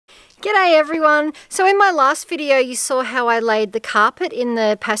G'day everyone! So in my last video you saw how I laid the carpet in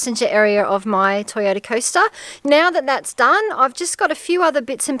the passenger area of my Toyota Coaster. Now that that's done, I've just got a few other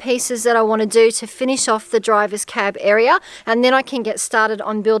bits and pieces that I want to do to finish off the driver's cab area, and then I can get started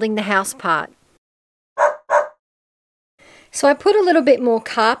on building the house part. So I put a little bit more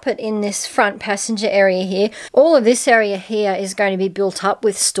carpet in this front passenger area here. All of this area here is going to be built up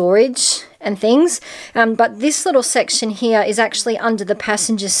with storage and things, but this little section here is actually under the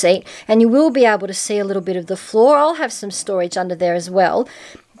passenger seat, and you will be able to see a little bit of the floor. I'll have some storage under there as well,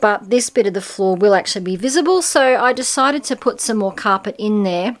 but this bit of the floor will actually be visible, so I decided to put some more carpet in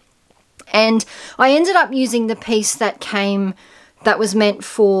there. And I ended up using the piece that was meant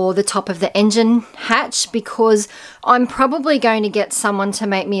for the top of the engine hatch, because I'm probably going to get someone to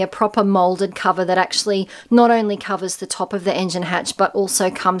make me a proper molded cover that actually not only covers the top of the engine hatch but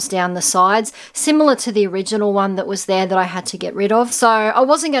also comes down the sides, similar to the original one that was there that I had to get rid of. So I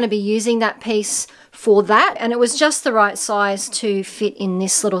wasn't going to be using that piece for that, and it was just the right size to fit in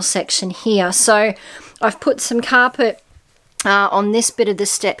this little section here. So I've put some carpet on this bit of the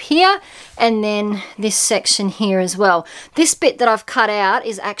step here, and then this section here as well. This bit that I've cut out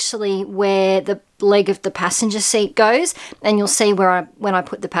is actually where the leg of the passenger seat goes, and you'll see where when I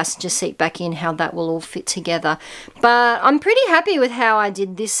put the passenger seat back in how that will all fit together. But I'm pretty happy with how I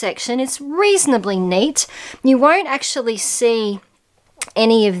did this section. It's reasonably neat. You won't actually see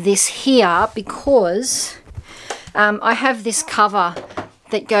any of this here because I have this cover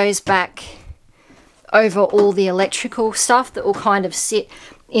that goes back over all the electrical stuff that will kind of sit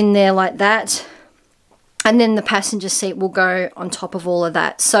in there like that, and then the passenger seat will go on top of all of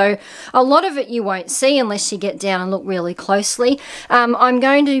that. So a lot of it you won't see unless you get down and look really closely. I'm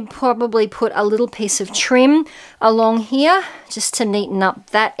going to probably put a little piece of trim along here just to neaten up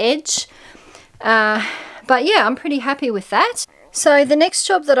that edge, but yeah, I'm pretty happy with that. So the next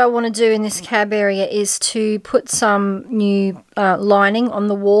job that I want to do in this cab area is to put some new lining on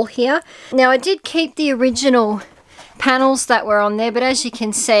the wall here. Now I did keep the original panels that were on there, but as you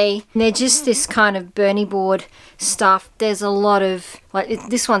can see, they're just this kind of Bernie board stuff. There's a lot of, like,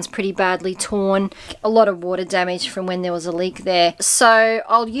 this one's pretty badly torn, a lot of water damage from when there was a leak there. So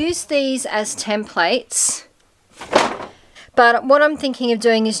I'll use these as templates. But what I'm thinking of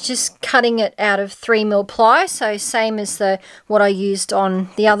doing is just cutting it out of 3mm ply, so same as what I used on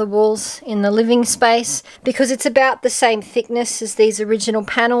the other walls in the living space, because it's about the same thickness as these original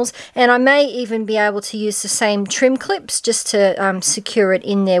panels, and I may even be able to use the same trim clips just to secure it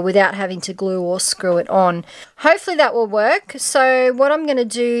in there without having to glue or screw it on. Hopefully that will work. So what I'm going to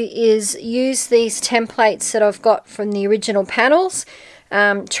do is use these templates that I've got from the original panels,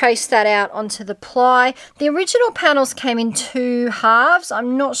 trace that out onto the ply. The original panels came in 2 halves.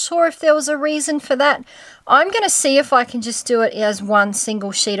 I'm not sure if there was a reason for that. I'm going to see if I can just do it as one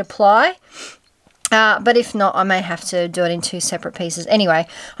single sheet of ply. But if not, I may have to do it in 2 separate pieces. Anyway,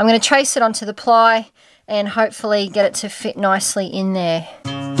 I'm going to trace it onto the ply and hopefully get it to fit nicely in there.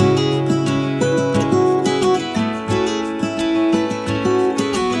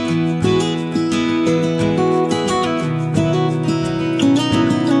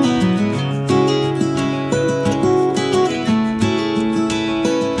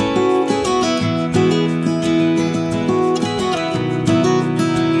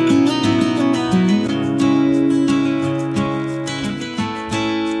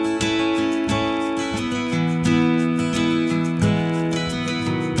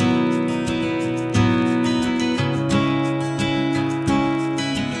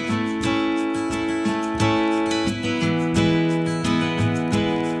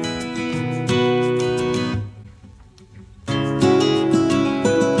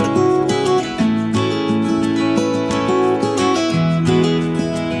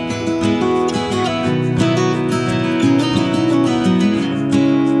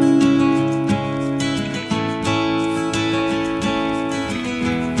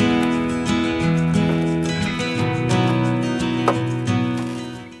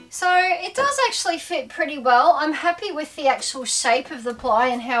 Actually fit pretty well. I'm happy with the actual shape of the ply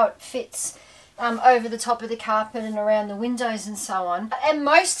and how it fits over the top of the carpet and around the windows and so on. And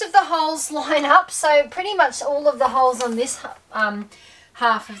most of the holes line up, so pretty much all of the holes on this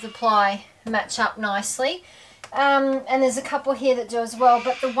half of the ply match up nicely. And there's a couple here that do as well,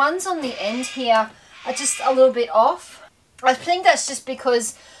 but the ones on the end here are just a little bit off. I think that's just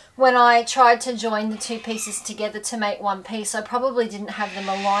because when I tried to join the 2 pieces together to make one piece, I probably didn't have them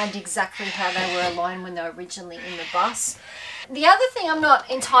aligned exactly how they were aligned when they were originally in the bus. The other thing I'm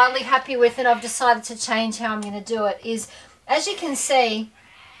not entirely happy with, and I've decided to change how I'm going to do it, is, as you can see,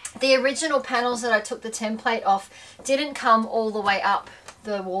 the original panels that I took the template off didn't come all the way up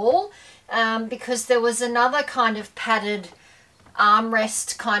the wall because there was another kind of padded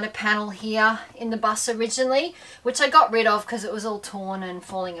armrest kind of panel here in the bus originally, which I got rid of because it was all torn and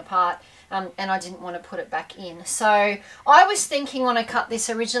falling apart, and I didn't want to put it back in. So I was thinking when I cut this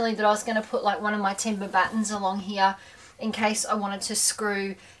originally that I was going to put like one of my timber battens along here in case I wanted to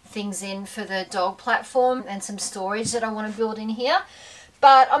screw things in for the dog platform and some storage that I want to build in here.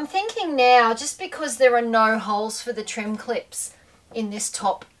 But I'm thinking now, just because there are no holes for the trim clips in this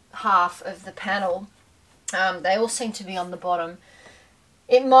top half of the panel, they all seem to be on the bottom,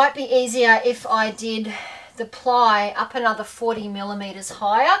 it might be easier if I did the ply up another 40 millimeters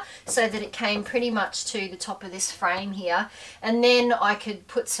higher so that it came pretty much to the top of this frame here, and then I could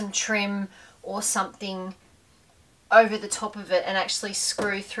put some trim or something over the top of it and actually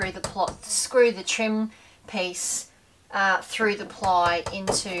screw the trim piece through the ply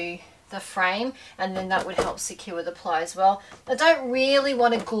into the frame, and then that would help secure the ply as well. I don't really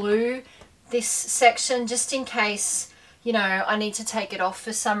want to glue this section just in case, you know, I need to take it off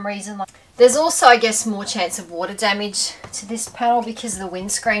for some reason. There's also, I guess, more chance of water damage to this panel because of the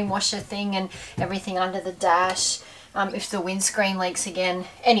windscreen washer thing and everything under the dash, if the windscreen leaks again.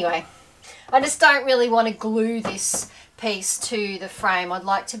 Anyway, I just don't really want to glue this piece to the frame. I'd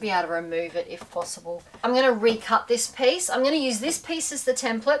like to be able to remove it if possible. I'm going to recut this piece. I'm going to use this piece as the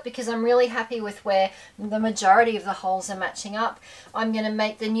template because I'm really happy with where the majority of the holes are matching up. I'm going to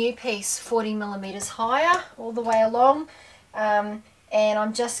make the new piece 40 millimeters higher all the way along, and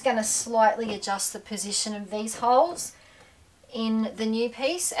I'm just going to slightly adjust the position of these holes in the new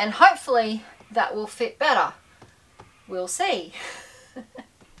piece, and hopefully that will fit better. We'll see.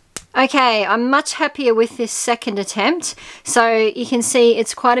 Okay, I'm much happier with this second attempt. So you can see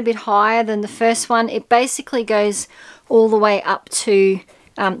it's quite a bit higher than the first one. It basically goes all the way up to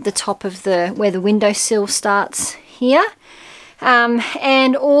the top of where the windowsill starts here.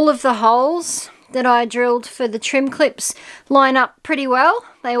 And all of the holes that I drilled for the trim clips line up pretty well.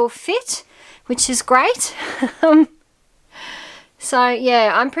 They all fit, which is great. So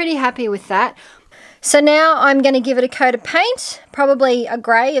yeah, I'm pretty happy with that. So now I'm going to give it a coat of paint, probably a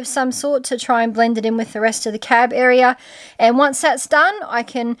grey of some sort, to try and blend it in with the rest of the cab area. And once that's done, I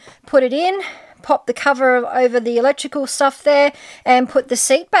can put it in, pop the cover over the electrical stuff there, and put the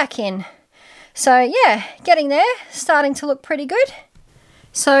seat back in. So yeah, getting there, starting to look pretty good.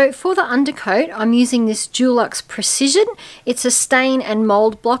 So for the undercoat, I'm using this Dulux Precision. It's a stain and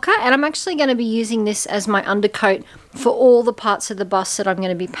mold blocker, and I'm actually going to be using this as my undercoat for all the parts of the bus that I'm going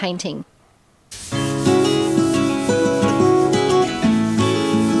to be painting.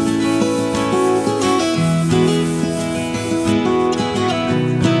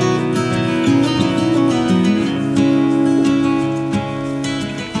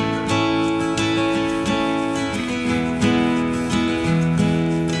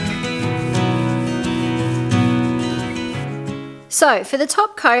 So for the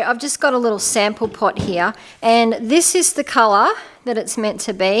top coat, I've just got a little sample pot here, and this is the colour that it's meant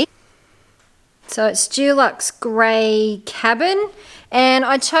to be. So it's Dulux Grey Cabin, and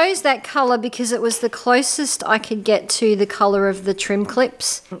I chose that colour because it was the closest I could get to the colour of the trim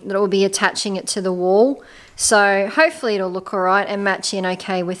clips that will be attaching it to the wall. So hopefully it'll look alright and match in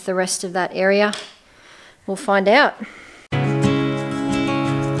okay with the rest of that area. We'll find out.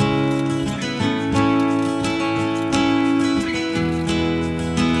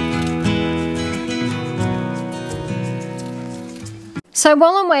 So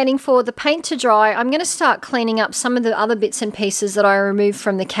while I'm waiting for the paint to dry, I'm going to start cleaning up some of the other bits and pieces that I removed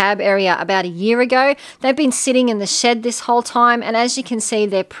from the cab area about a year ago. They've been sitting in the shed this whole time, and as you can see,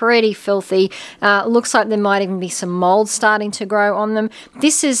 they're pretty filthy. Looks like there might even be some mold starting to grow on them.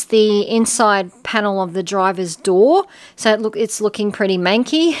 This is the inside panel of the driver's door, so it's looking pretty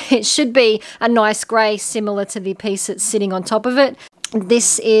manky. It should be a nice grey similar to the piece that's sitting on top of it.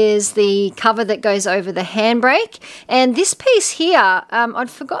 This is the cover that goes over the handbrake, and this piece here, I'd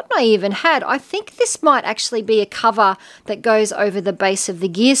forgotten I even had. I think this might actually be a cover that goes over the base of the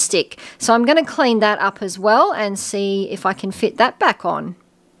gear stick. So I'm going to clean that up as well and see if I can fit that back on.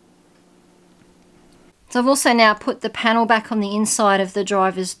 So I've also now put the panel back on the inside of the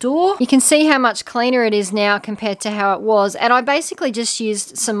driver's door. You can see how much cleaner it is now compared to how it was, and I basically just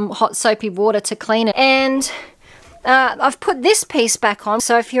used some hot soapy water to clean it. And I've put this piece back on.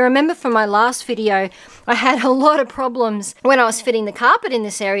 So if you remember from my last video, I had a lot of problems when I was fitting the carpet in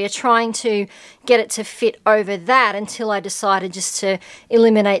this area, trying to get it to fit over that, until I decided just to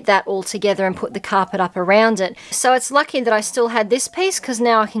eliminate that altogether and put the carpet up around it. So it's lucky that I still had this piece, because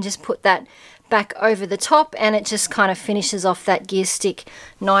now I can just put that back over the top and it just kind of finishes off that gear stick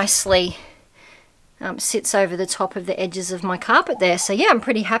nicely. sits over the top of the edges of my carpet there. So yeah, I'm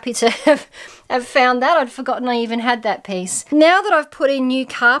pretty happy to have found that. I'd forgotten I even had that piece. Now that I've put in new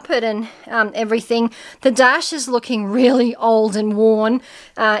carpet and everything, the dash is looking really old and worn.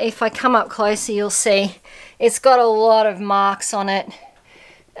 If I come up closer, you'll see it's got a lot of marks on it,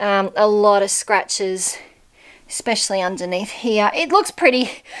 a lot of scratches, especially underneath here. It looks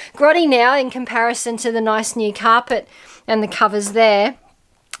pretty grotty now in comparison to the nice new carpet and the covers there,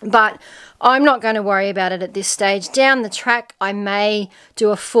 but I'm not going to worry about it at this stage. Down the track, I may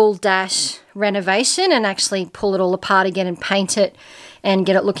do a full dash renovation and actually pull it all apart again and paint it and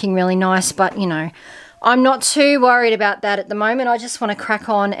get it looking really nice. But, you know, I'm not too worried about that at the moment. I just want to crack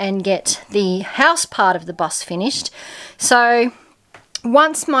on and get the house part of the bus finished. So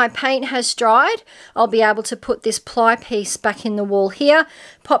once my paint has dried, I'll be able to put this ply piece back in the wall here,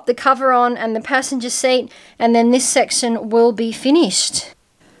 pop the cover on and the passenger seat, and then this section will be finished.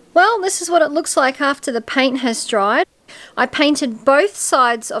 Well, this is what it looks like after the paint has dried. I painted both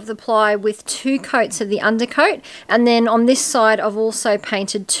sides of the ply with 2 coats of the undercoat, and then on this side I've also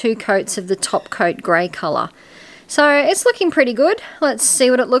painted 2 coats of the top coat grey colour. So it's looking pretty good. Let's see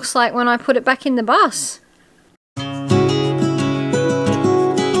what it looks like when I put it back in the bus.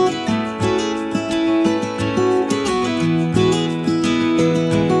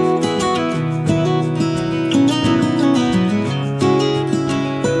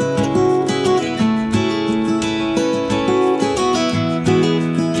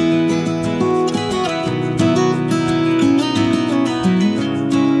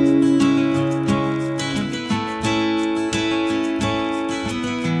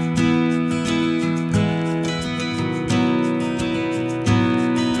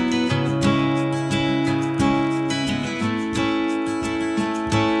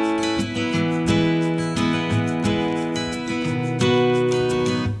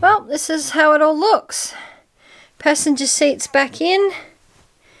 This is how it all looks. Passenger seats back in,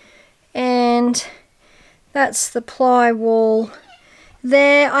 and that's the ply wall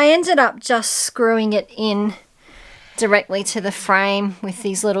there. I ended up just screwing it in directly to the frame with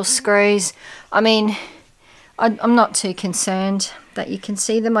these little screws. I mean, I'm not too concerned that you can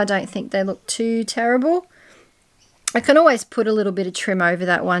see them. I don't think they look too terrible. I can always put a little bit of trim over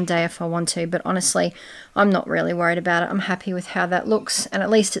that one day if I want to, but honestly, I'm not really worried about it. I'm happy with how that looks, and at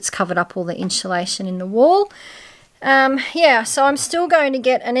least it's covered up all the insulation in the wall. Yeah, so I'm still going to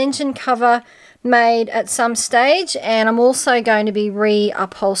get an engine cover made at some stage, and I'm also going to be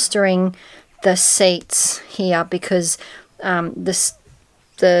re-upholstering the seats here because the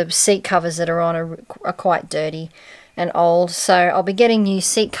seat covers that are on are quite dirty and old. So I'll be getting new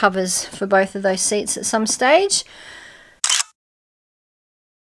seat covers for both of those seats at some stage.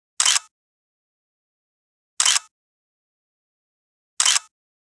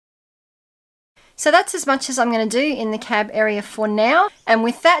 So that's as much as I'm going to do in the cab area for now. And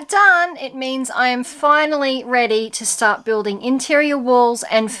with that done, it means I am finally ready to start building interior walls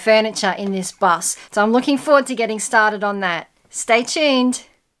and furniture in this bus. So I'm looking forward to getting started on that. Stay tuned.